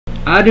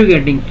Are you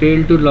getting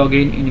failed to log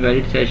in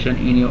invalid session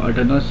in your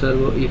Aternos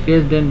server? If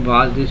yes, then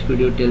watch this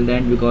video till the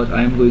end because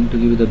I am going to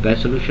give you the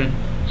best solution.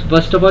 So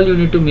first of all, you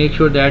need to make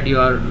sure that you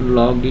are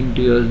logged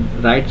into your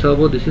right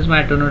server. This is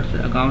my Aternos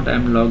account. I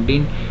am logged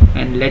in,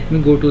 and let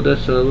me go to the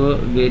server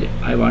where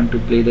I want to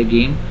play the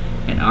game.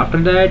 And after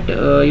that,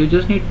 you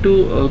just need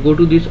to go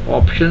to these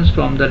options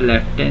from the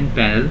left hand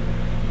panel.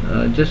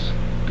 Just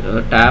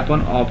tap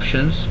on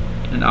options,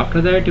 and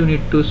after that you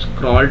need to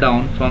scroll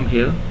down from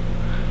here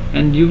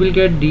and you will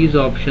get these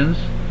options.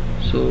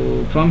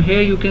 So from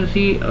here you can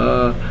see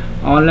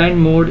online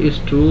mode is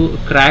true,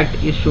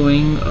 cracked is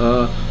showing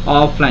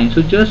offline.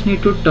 So just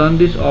need to turn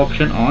this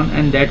option on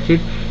and that's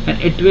it,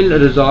 and it will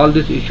resolve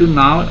this issue.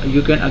 Now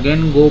you can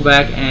again go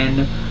back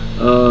and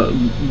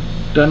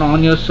turn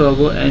on your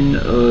server, and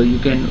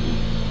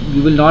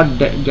you will not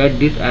get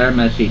this error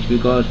message,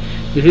 because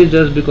this is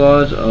just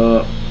because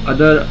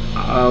other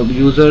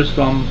users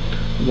from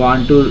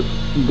want to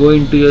go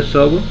into your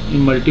server.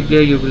 In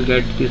multiplayer you will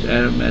get this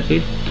error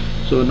message,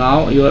 so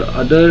now your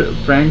other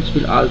friends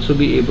will also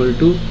be able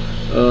to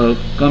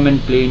come and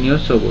play in your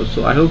server.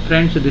 So I hope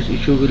friends this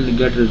issue will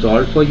get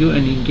resolved for you,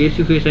 and in case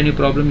you face any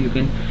problem you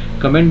can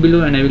comment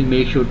below and I will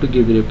make sure to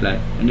give you reply.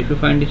 And if you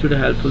find this video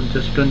helpful,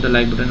 just turn the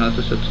like button,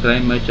 also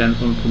subscribe my channel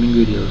for upcoming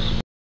videos.